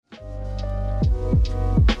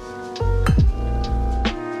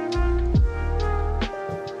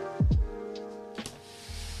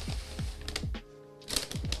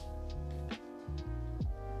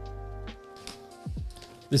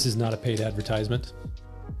This is not a paid advertisement,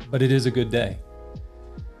 but it is a good day.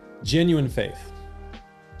 Genuine faith.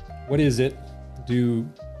 What is it? Do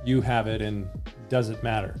you have it, and does it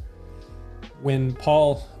matter? When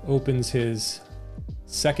Paul opens his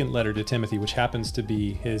second letter to Timothy, which happens to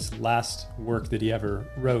be his last work that he ever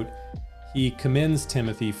wrote, he commends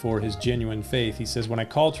Timothy for his genuine faith. He says, when I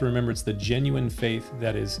call to remembrance the genuine faith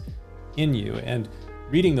that is in you. And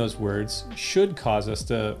reading those words should cause us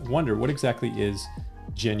to wonder, what exactly is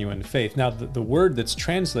genuine faith? Now, the word that's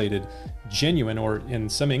translated genuine, or in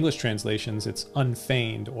some English translations, it's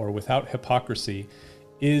unfeigned or without hypocrisy,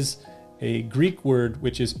 is a Greek word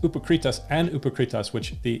which is upokritos and upokritos,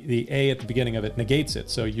 which the A at the beginning of it negates it.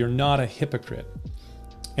 So you're not a hypocrite.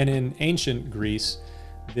 And in ancient Greece,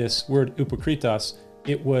 this word upokritos,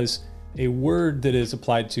 it was a word that is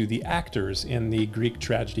applied to the actors in the Greek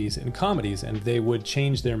tragedies and comedies, and they would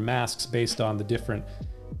change their masks based on the different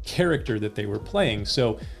character that they were playing.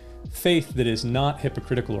 So faith that is not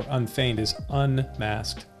hypocritical or unfeigned is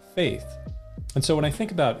unmasked faith. And so when I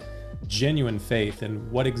think about genuine faith and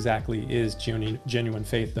what exactly is genuine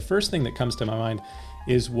faith, the first thing that comes to my mind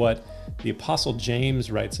is what the Apostle James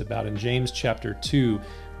writes about in James chapter 2,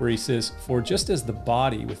 where he says, "For just as the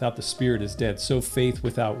body without the spirit is dead, so faith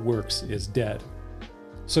without works is dead."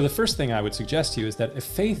 So the first thing I would suggest to you is that a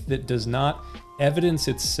faith that does not evidence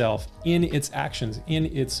itself in its actions, in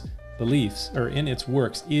its beliefs, or in its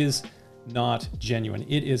works is not genuine.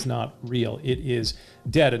 It is not real. It is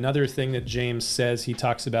dead. Another thing that James says, he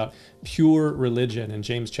talks about pure religion in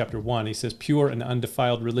James chapter 1. He says, pure and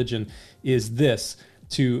undefiled religion is this,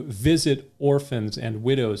 to visit orphans and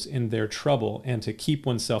widows in their trouble and to keep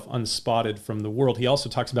oneself unspotted from the world. He also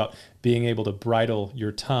talks about being able to bridle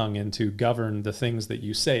your tongue and to govern the things that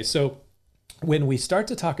you say. So when we start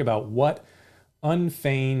to talk about what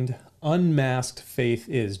unfeigned, unmasked faith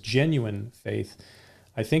is, genuine faith,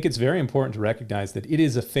 I think it's very important to recognize that it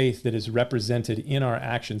is a faith that is represented in our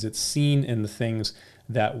actions. It's seen in the things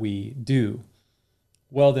that we do.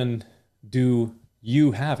 Well, then, do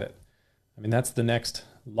you have it? I mean, that's the next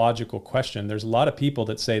logical question. There's a lot of people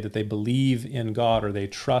that say that they believe in God or they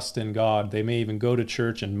trust in God. They may even go to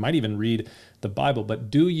church and might even read the Bible, but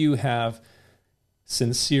do you have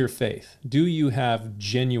sincere faith? Do you have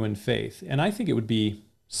genuine faith? And I think it would be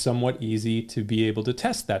somewhat easy to be able to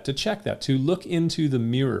test that, to check that, to look into the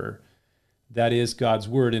mirror that is God's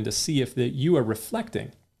word and to see if that you are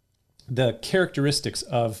reflecting the characteristics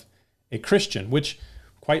of a Christian, which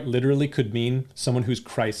quite literally could mean someone who's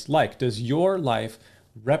Christ-like. Does your life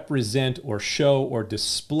represent or show or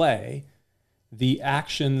display the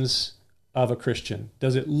actions of a Christian?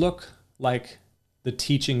 Does it look like the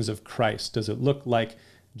teachings of Christ? Does it look like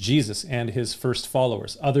Jesus and his first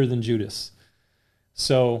followers, other than Judas?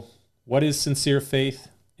 So what is sincere faith?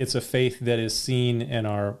 It's a faith that is seen in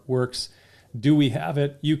our works. Do we have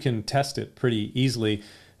it? You can test it pretty easily.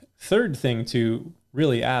 Third thing to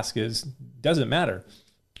really ask is, does it matter?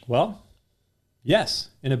 Well, yes,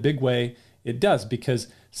 in a big way it does, because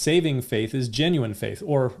saving faith is genuine faith,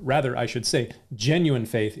 or rather, I should say, genuine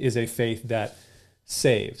faith is a faith that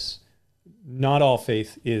saves. Not all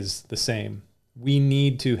faith is the same. We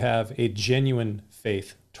need to have a genuine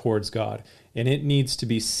faith towards God, and it needs to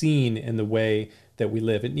be seen in the way that we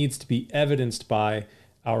live. It needs to be evidenced by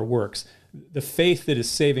our works. The faith that is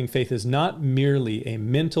saving faith is not merely a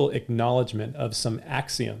mental acknowledgement of some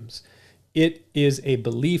axioms. It is a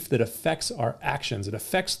belief that affects our actions. It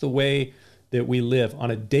affects the way that we live on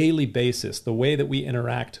a daily basis, the way that we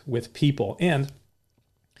interact with people. And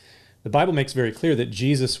the Bible makes very clear that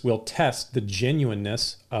Jesus will test the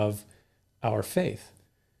genuineness of our faith.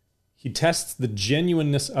 He tests the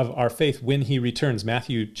genuineness of our faith when he returns.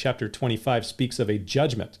 Matthew chapter 25 speaks of a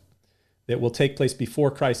judgment that will take place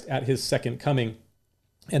before Christ at his second coming.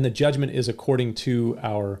 And the judgment is according to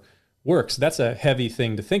our works. That's a heavy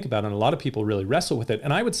thing to think about, and a lot of people really wrestle with it.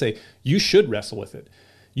 And I would say you should wrestle with it.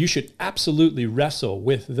 You should absolutely wrestle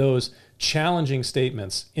with those challenging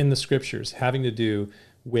statements in the scriptures having to do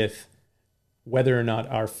with whether or not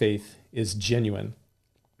our faith is genuine.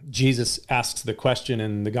 Jesus asks the question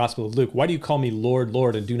in the Gospel of Luke, why do you call me Lord,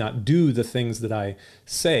 Lord, and do not do the things that I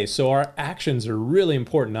say? So our actions are really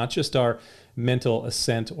important, not just our mental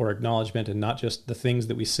assent or acknowledgement, and not just the things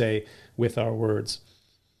that we say with our words.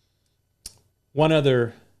 One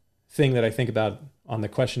other thing that I think about on the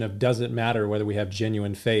question of does it matter whether we have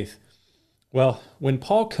genuine faith? Well, when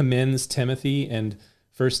Paul commends Timothy in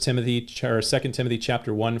 1 Timothy or 2 Timothy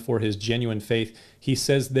chapter 1 for his genuine faith, he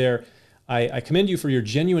says there, I commend you for your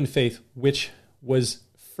genuine faith, which was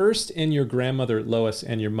first in your grandmother Lois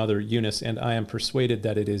and your mother Eunice, and I am persuaded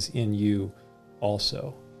that it is in you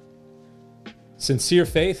also. Sincere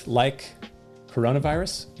faith, like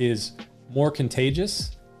coronavirus, is more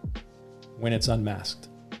contagious when it's unmasked.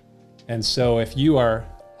 And so if you are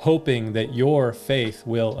hoping that your faith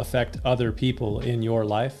will affect other people in your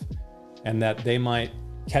life and that they might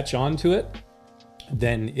catch on to it,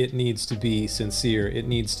 then it needs to be sincere. It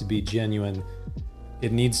needs to be genuine.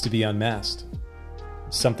 It needs to be unmasked.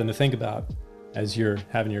 Something to think about as you're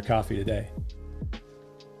having your coffee today.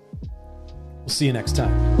 We'll see you next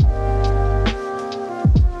time.